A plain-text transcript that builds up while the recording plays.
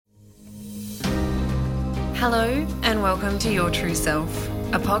Hello and welcome to Your True Self,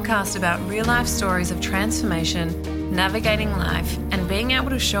 a podcast about real life stories of transformation, navigating life, and being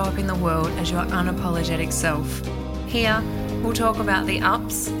able to show up in the world as your unapologetic self. Here, we'll talk about the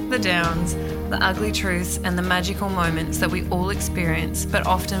ups, the downs, the ugly truths, and the magical moments that we all experience but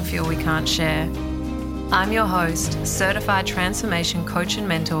often feel we can't share. I'm your host, certified transformation coach and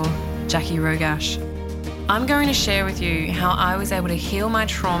mentor, Jackie Rogash. I'm going to share with you how I was able to heal my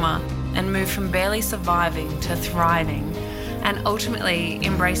trauma and move from barely surviving to thriving, and ultimately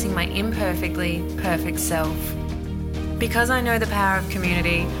embracing my imperfectly perfect self. Because I know the power of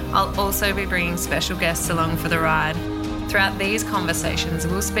community, I'll also be bringing special guests along for the ride. Throughout these conversations,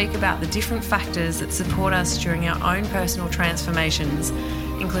 we'll speak about the different factors that support us during our own personal transformations,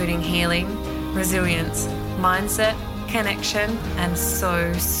 including healing, resilience, mindset, connection, and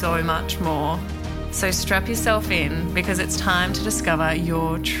so much more. So strap yourself in because it's time to discover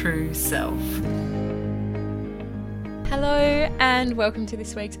your true self. Hello and welcome to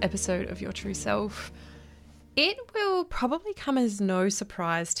this week's episode of Your True Self. It will probably come as no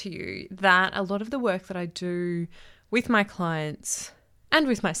surprise to you that a lot of the work that I do with my clients and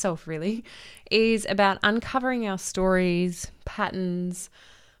with myself really is about uncovering our stories, patterns,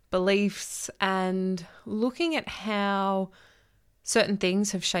 beliefs, and looking at how certain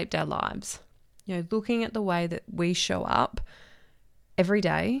things have shaped our lives. You know, looking at the way that we show up every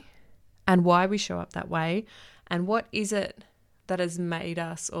day and why we show up that way and what is it that has made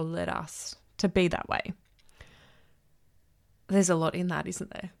us or led us to be that way. There's a lot in that,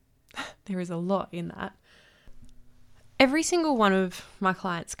 isn't there? There is a lot in that. Every single one of my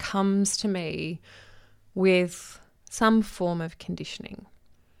clients comes to me with some form of conditioning.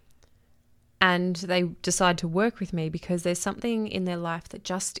 And they decide to work with me because there's something in their life that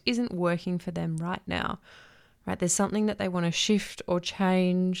just isn't working for them right now, right? There's something that they want to shift or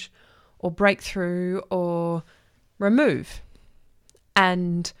change or break through or remove.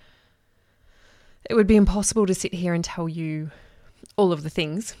 And it would be impossible to sit here and tell you all of the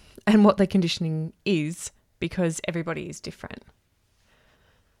things and what the conditioning is because everybody is different.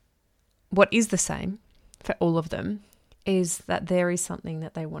 What is the same for all of them is that there is something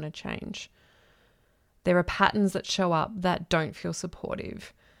that they want to change. There are patterns that show up that don't feel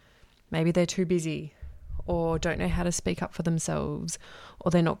supportive. Maybe they're too busy or don't know how to speak up for themselves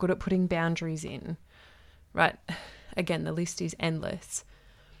or they're not good at putting boundaries in, right? Again, the list is endless.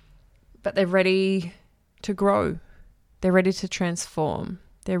 But they're ready to grow. They're ready to transform.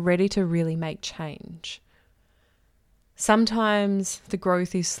 They're ready to really make change. Sometimes the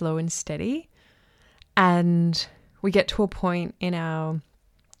growth is slow and steady and we get to a point in our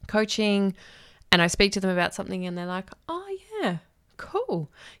coaching and I speak to them about something and they're like, oh yeah, cool.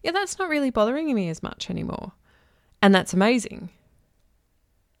 Yeah, that's not really bothering me as much anymore. And that's amazing.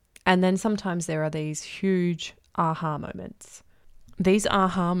 And then sometimes there are these huge aha moments. These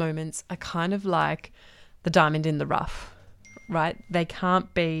aha moments are kind of like the diamond in the rough, right? They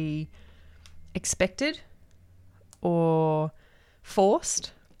can't be expected or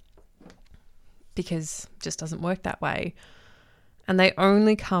forced because it just doesn't work that way. And they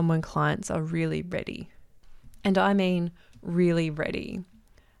only come when clients are really ready. And I mean really ready.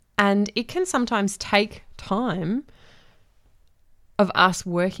 And it can sometimes take time of us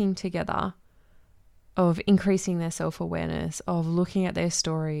working together, of increasing their self-awareness, of looking at their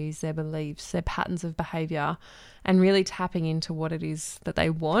stories, their beliefs, their patterns of behavior, and really tapping into what it is that they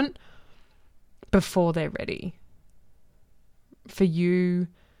want before they're ready. For you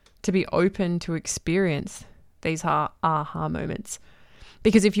to be open to experience these are aha moments.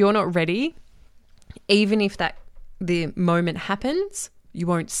 Because if you're not ready, even if the moment happens, you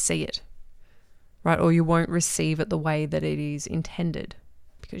won't see it, right? Or you won't receive it the way that it is intended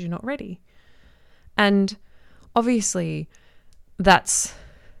because you're not ready. And obviously that's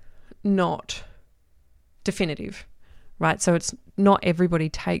not definitive, right? So it's not everybody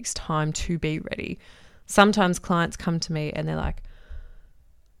takes time to be ready. Sometimes clients come to me and they're like,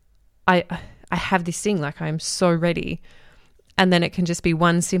 I have this thing, like I'm so ready. And then it can just be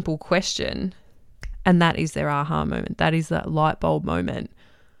one simple question and that is their aha moment. That is that light bulb moment.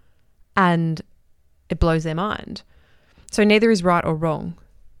 And it blows their mind. So neither is right or wrong.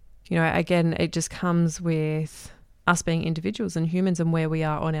 You know, again, it just comes with us being individuals and humans and where we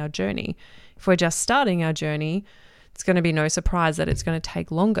are on our journey. If we're just starting our journey, it's going to be no surprise that it's going to take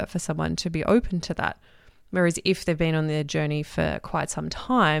longer for someone to be open to that. Whereas if they've been on their journey for quite some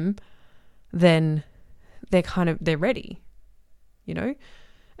time, then they're ready, you know,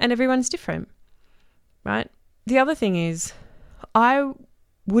 and everyone's different, right? The other thing is I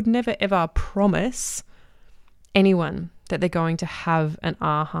would never ever promise anyone that they're going to have an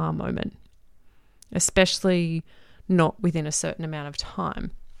aha moment. especially not within a certain amount of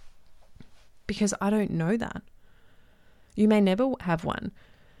time, because I don't know that. You may never have one.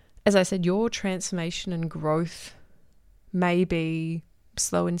 As I said, your transformation and growth may be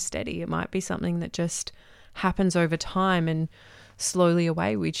slow and steady. It might be something that just happens over time, and slowly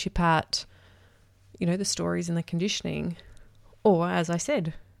away we chip at, the stories and the conditioning. Or, as I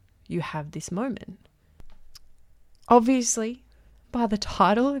said, you have this moment. Obviously, by the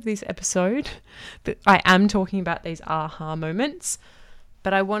title of this episode, that I am talking about these aha moments,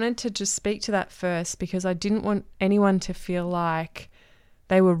 but I wanted to just speak to that first because I didn't want anyone to feel like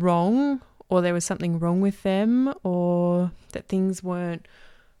they were wrong, or there was something wrong with them, or that things weren't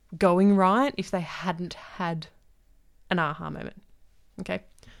going right if they hadn't had an aha moment. Okay?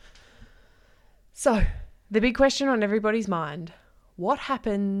 So, the big question on everybody's mind, what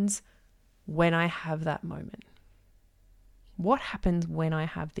happens when I have that moment? What happens when I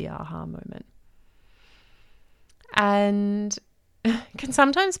have the aha moment? And it can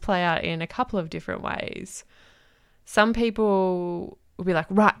sometimes play out in a couple of different ways. Some people will be like,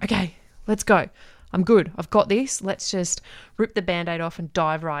 right, okay, let's go. I'm good. I've got this. Let's just rip the Band-Aid off and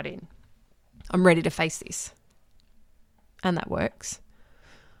dive right in. I'm ready to face this. And that works.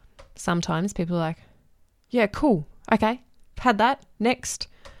 Sometimes people are like, yeah, cool. Okay, had that. Next.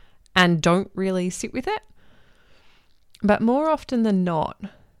 And don't really sit with it. But more often than not,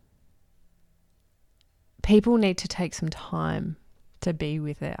 people need to take some time to be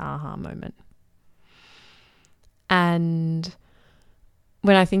with their aha moment. And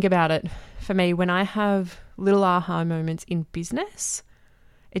when I think about it, for me, when I have little aha moments in business,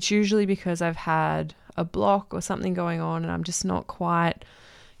 it's usually because I've had a block or something going on and I'm just not quite,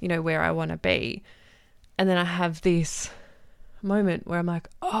 where I want to be. And then I have this moment where I'm like,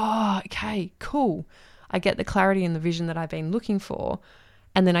 oh, okay, cool. I get the clarity and the vision that I've been looking for,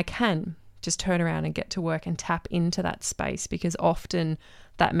 and then I can just turn around and get to work and tap into that space, because often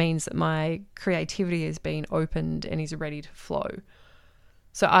that means that my creativity has been opened and is ready to flow.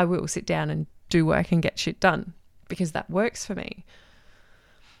 So I will sit down and do work and get shit done because that works for me.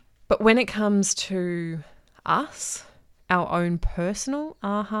 But when it comes to us, our own personal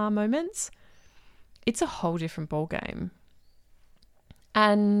aha moments, it's a whole different ballgame.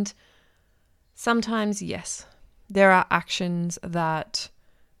 And sometimes, yes, there are actions that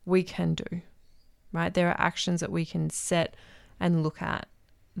we can do, right? There are actions that we can set and look at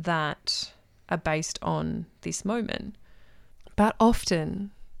that are based on this moment. But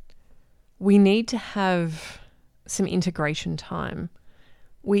often we need to have some integration time.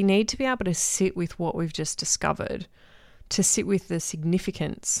 We need to be able to sit with what we've just discovered, to sit with the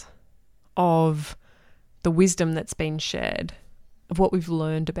significance of the wisdom that's been shared, of what we've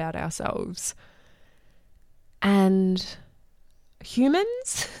learned about ourselves. And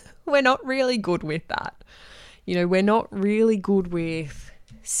humans, we're not really good with that. We're not really good with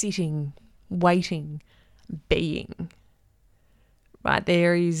sitting, waiting, being. Right?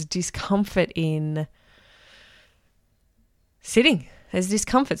 There is discomfort in sitting. There's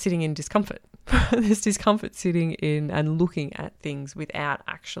discomfort sitting in discomfort. There's discomfort sitting in and looking at things without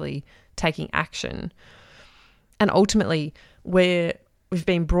actually taking action. And ultimately, we've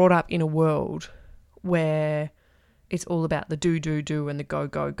been brought up in a world where it's all about the do, and the go,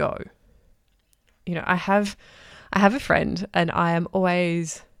 go, go. I have a friend and I am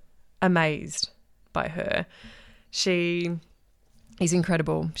always amazed by her. She is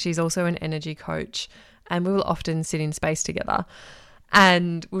incredible. She's also an energy coach, and we will often sit in space together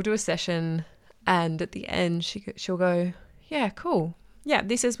and we'll do a session, and at the end she'll go, yeah, cool. Yeah,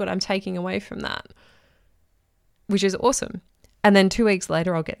 this is what I'm taking away from that, which is awesome. And then 2 weeks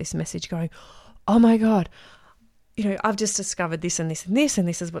later, I'll get this message going, oh my God, I've just discovered this and this and this, and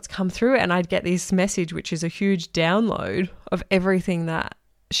this is what's come through. And I'd get this message, which is a huge download of everything that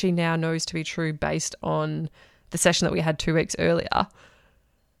she now knows to be true based on the session that we had 2 weeks earlier.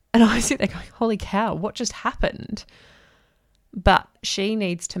 And I sit there going, holy cow, what just happened? But she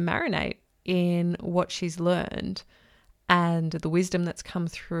needs to marinate in what she's learned and the wisdom that's come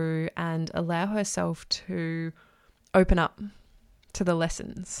through, and allow herself to open up to the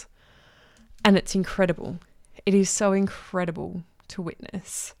lessons. And it's incredible. It is so incredible to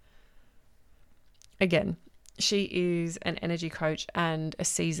witness. Again, she is an energy coach and a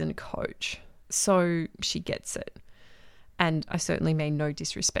seasoned coach, so she gets it. And I certainly mean no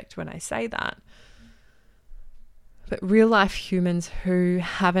disrespect when I say that. But real life humans who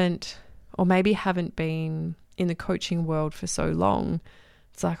haven't, or maybe haven't been in the coaching world for so long,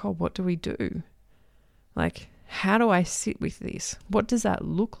 it's like, oh, what do we do? Like, how do I sit with this? What does that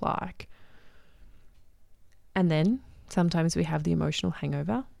look like? And then sometimes we have the emotional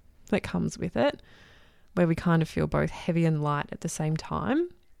hangover. that comes with it, where we kind of feel both heavy and light at the same time.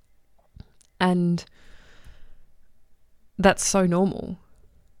 And that's so normal.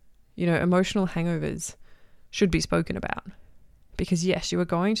 Emotional hangovers should be spoken about, because yes, you are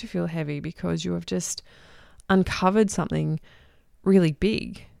going to feel heavy because you have just uncovered something really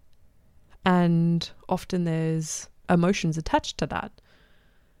big, and often there's emotions attached to that.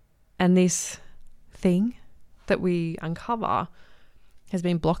 And this thing that we uncover has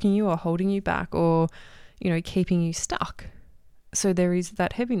been blocking you or holding you back, or keeping you stuck. So there is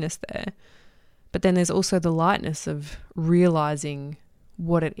that heaviness there. But then there's also the lightness of realizing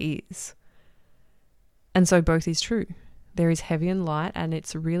what it is. And so both is true. There is heavy and light, and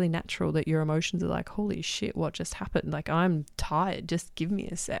it's really natural that your emotions are like, holy shit, what just happened? Like, I'm tired. Just give me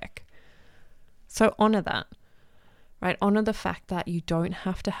a sec. So honor that, right? Honor the fact that you don't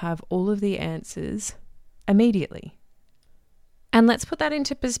have to have all of the answers immediately. And let's put that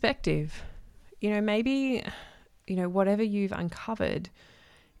into perspective. Maybe, whatever you've uncovered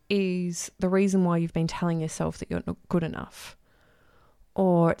is the reason why you've been telling yourself that you're not good enough.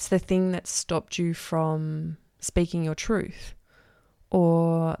 Or it's the thing that stopped you from speaking your truth.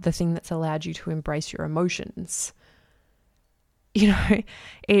 Or the thing that's allowed you to embrace your emotions.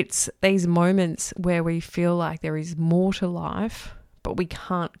 It's these moments where we feel like there is more to life, but we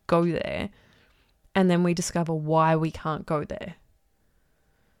can't go there. And then we discover why we can't go there.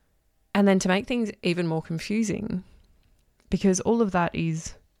 And then to make things even more confusing, because all of that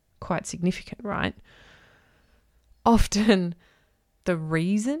is quite significant, right? Often the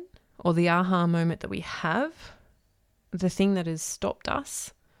reason or the aha moment that we have, the thing that has stopped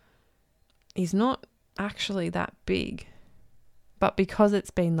us, is not actually that big. But because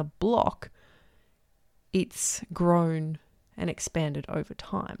it's been the block, it's grown and expanded over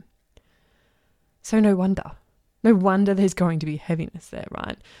time. So no wonder there's going to be heaviness there,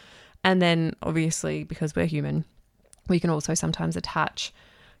 right? And then obviously, because we're human, we can also sometimes attach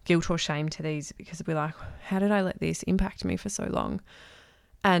guilt or shame to these, because we're like, how did I let this impact me for so long?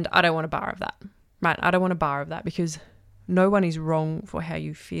 And I don't want a bar of that, right? I don't want a bar of that, because no one is wrong for how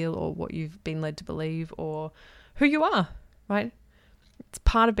you feel or what you've been led to believe or who you are, right? It's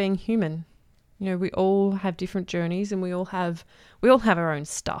part of being human. We all have different journeys, and we all have our own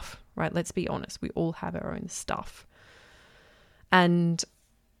stuff, right? Let's be honest. We all have our own stuff. And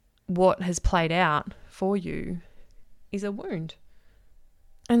what has played out for you is a wound.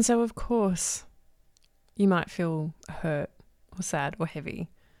 And so, of course, you might feel hurt or sad or heavy,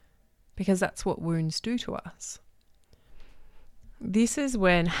 because that's what wounds do to us. This is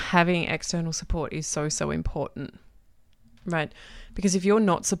when having external support is so, so important, right? Because if you're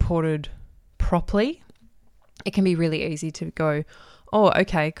not supported properly, it can be really easy to go, oh,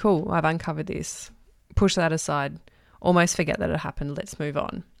 okay, cool, I've uncovered this. Push that aside. Almost forget that it happened. Let's move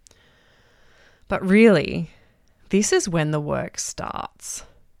on. But really, this is when the work starts.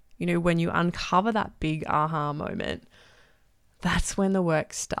 When you uncover that big aha moment, that's when the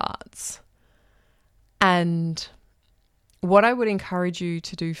work starts. And what I would encourage you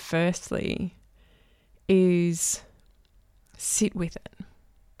to do firstly is sit with it.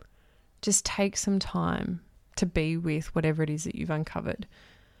 Just take some time to be with whatever it is that you've uncovered.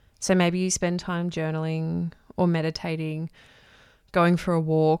 So maybe you spend time journaling or meditating, going for a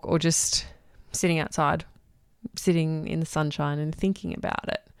walk, or just sitting outside, sitting in the sunshine and thinking about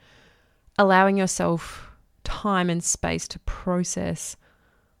it. Allowing yourself time and space to process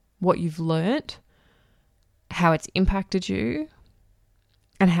what you've learnt, how it's impacted you,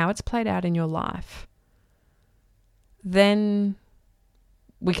 and how it's played out in your life. Then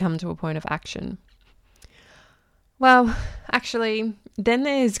we come to a point of action. Well, actually, then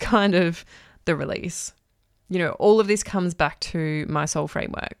there's kind of the release. All of this comes back to my soul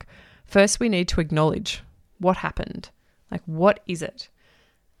framework. First, we need to acknowledge what happened. Like, what is it?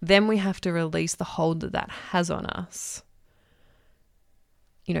 Then we have to release the hold that that has on us.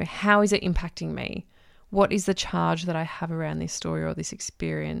 How is it impacting me? What is the charge that I have around this story or this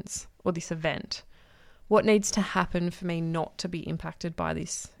experience or this event? What needs to happen for me not to be impacted by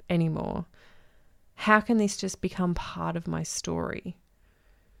this anymore? How can this just become part of my story?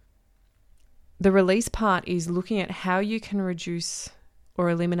 The release part is looking at how you can reduce or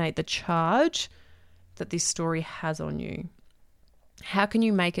eliminate the charge that this story has on you. How can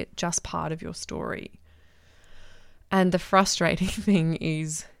you make it just part of your story? And the frustrating thing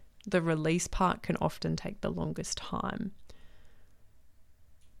is the release part can often take the longest time.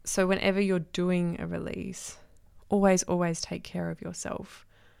 So whenever you're doing a release, always take care of yourself,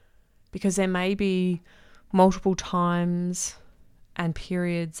 because there may be multiple times and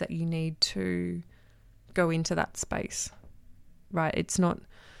periods that you need to go into that space, right? It's not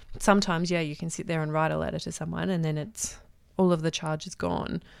Sometimes, yeah, you can sit there and write a letter to someone and then it's all of the charge is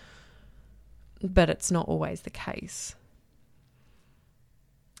gone. But it's not always the case.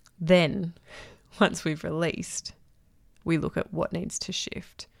 Then, once we've released, we look at what needs to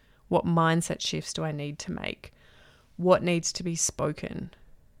shift. What mindset shifts do I need to make? What needs to be spoken?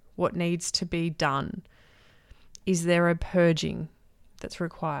 What needs to be done? Is there a purging that's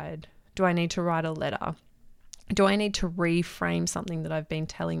required? Do I need to write a letter? Do I need to reframe something that I've been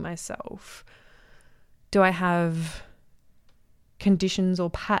telling myself? Do I have conditions or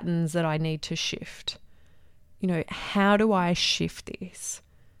patterns that I need to shift? How do I shift this?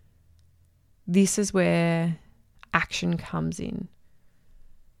 This is where action comes in,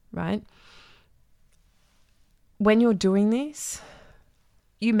 right? When you're doing this,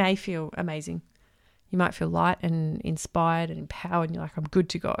 you may feel amazing. You might feel light and inspired and empowered and you're like, I'm good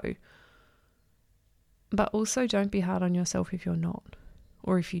to go. But also don't be hard on yourself if you're not,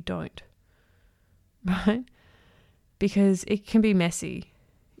 or if you don't, right? Because it can be messy,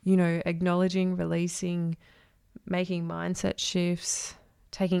 acknowledging, releasing, making mindset shifts,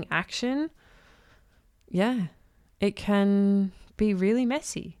 taking action. Yeah, it can be really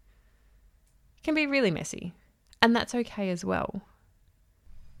messy. It can be really messy, and that's okay as well.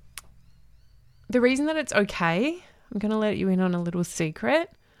 The reason that it's okay, I'm going to let you in on a little secret.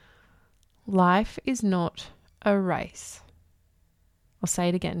 Life is not a race. I'll say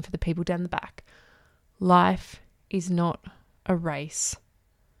it again for the people down the back. Life is not a race.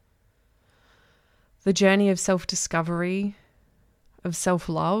 The journey of self-discovery, of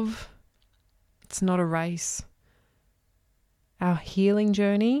self-love, it's not a race. Our healing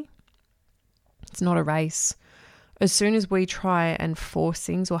journey, it's not a race. As soon as we try and force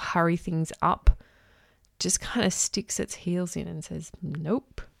things or hurry things up, just kind of sticks its heels in and says,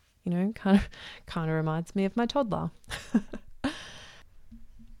 nope. Kind of reminds me of my toddler.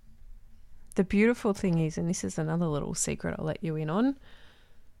 The beautiful thing is, and this is another little secret I'll let you in on,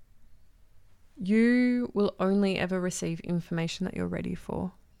 you will only ever receive information that you're ready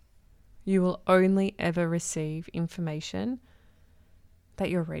for. You will only ever receive information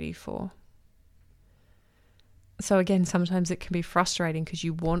that you're ready for. So again, sometimes it can be frustrating because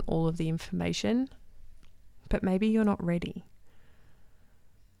you want all of the information, but maybe you're not ready.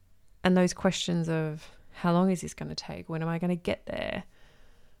 And those questions of how long is this going to take? When am I going to get there?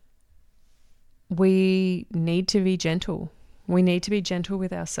 We need to be gentle. We need to be gentle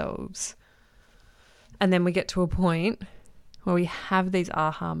with ourselves. And then we get to a point where we have these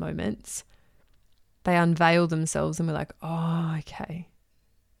aha moments. They unveil themselves and we're like, oh, okay,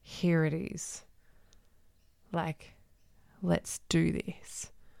 here it is. Like, let's do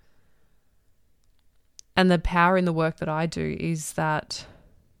this. And the power in the work that I do is that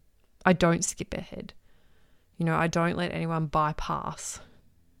I don't skip ahead. I don't let anyone bypass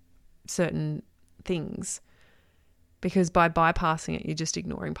certain things, because by bypassing it, you're just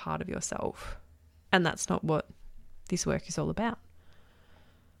ignoring part of yourself. And that's not what this work is all about.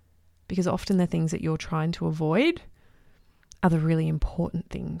 Because often the things that you're trying to avoid are the really important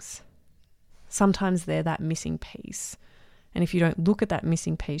things. Sometimes they're that missing piece. And if you don't look at that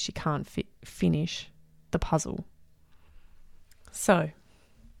missing piece, you can't finish the puzzle. So,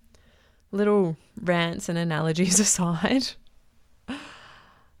 little rants and analogies aside,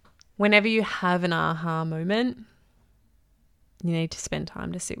 whenever you have an aha moment, you need to spend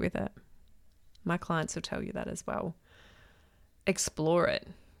time to sit with it. My clients will tell you that as well. Explore it.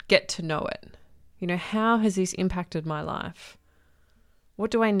 Get to know it. How has this impacted my life?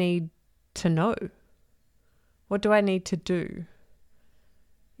 What do I need to know? What do I need to do?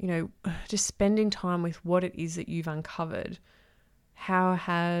 Just spending time with what it is that you've uncovered. How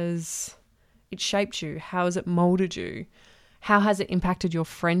has it shaped you? How has it molded you? How has it impacted your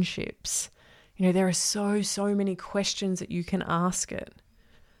friendships? There are so many questions that you can ask it.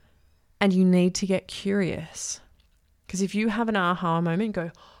 And you need to get curious. Because if you have an aha moment, go,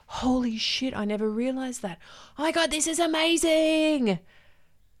 holy shit, I never realized that. Oh my God, this is amazing.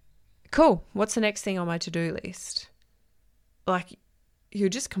 Cool. What's the next thing on my to-do list? Like, you're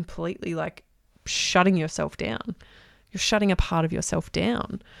just completely shutting yourself down. You're shutting a part of yourself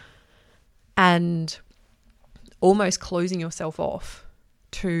down and almost closing yourself off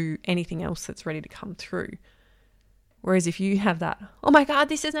to anything else that's ready to come through. Whereas if you have that, oh my God,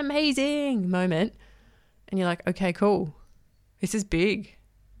 this is amazing moment, and you're like, okay, cool. This is big.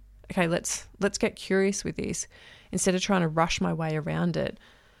 Okay, let's get curious with this. Instead of trying to rush my way around it,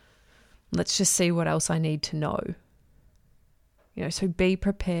 let's just see what else I need to know. So be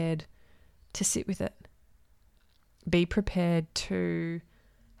prepared to sit with it. Be prepared to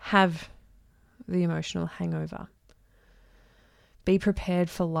have the emotional hangover. be prepared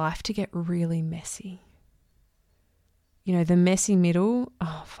for life to get really messy. You know, the messy middle,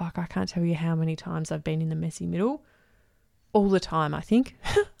 oh fuck, I can't tell you how many times I've been in the messy middle. All the time, I think.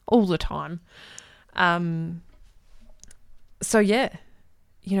 All the time. So yeah,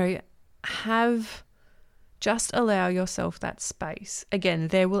 you know, just allow yourself that space. Again,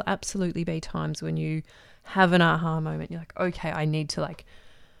 there will absolutely be times when you have an aha moment. You're like, okay, I need to like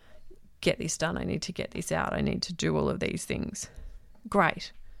get this done. I need to get this out. I need to do all of these things.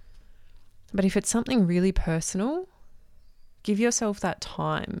 Great. But if it's something really personal, give yourself that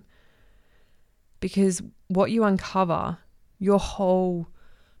time, because what you uncover, your whole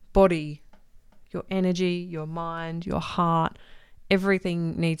body, your energy, your mind, your heart,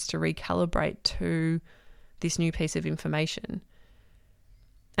 everything needs to recalibrate to this new piece of information.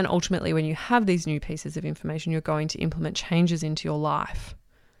 And ultimately, when you have these new pieces of information, you're going to implement changes into your life.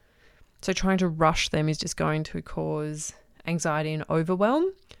 So trying to rush them is just going to cause anxiety and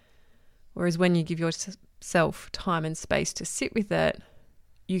overwhelm. Whereas when you give yourself time and space to sit with it,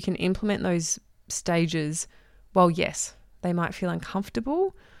 you can implement those stages. Well, yes, they might feel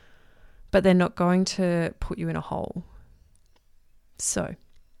uncomfortable, but they're not going to put you in a hole. So,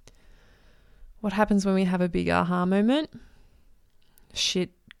 what happens when we have a big aha moment?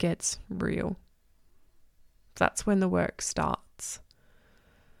 Shit gets real. That's when the work starts.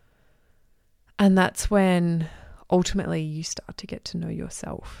 And that's when ultimately you start to get to know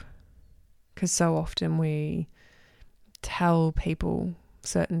yourself. Because so often we tell people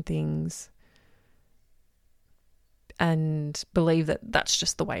certain things and believe that that's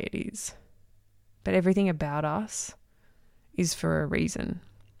just the way it is. But everything about us is for a reason.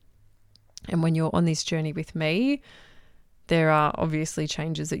 And when you're on this journey with me, there are obviously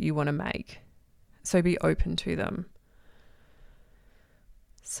changes that you want to make. So be open to them.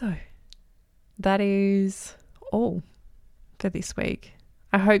 So that is all for this week.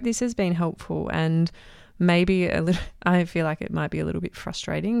 I hope this has been helpful, and maybe I feel like it might be a little bit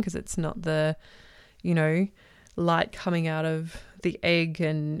frustrating because it's not the, you know, light coming out of the egg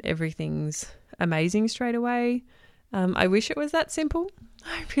and everything's amazing straight away. I wish it was that simple.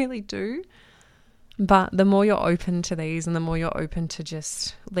 I really do. But the more you're open to these and the more you're open to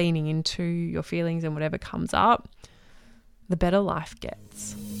just leaning into your feelings and whatever comes up, the better life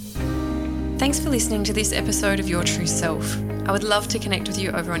gets. Thanks for listening to this episode of Your True Self. I would love to connect with you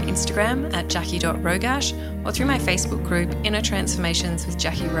over on Instagram at jackie.rogash or through my Facebook group, Inner Transformations with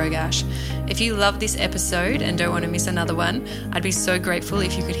Jackie Rogash. If you love this episode and don't want to miss another one, I'd be so grateful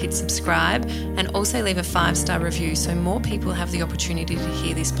if you could hit subscribe and also leave a 5-star review so more people have the opportunity to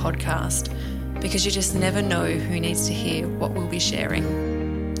hear this podcast, because you just never know who needs to hear what we'll be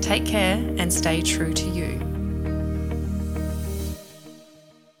sharing. Take care and stay true to you.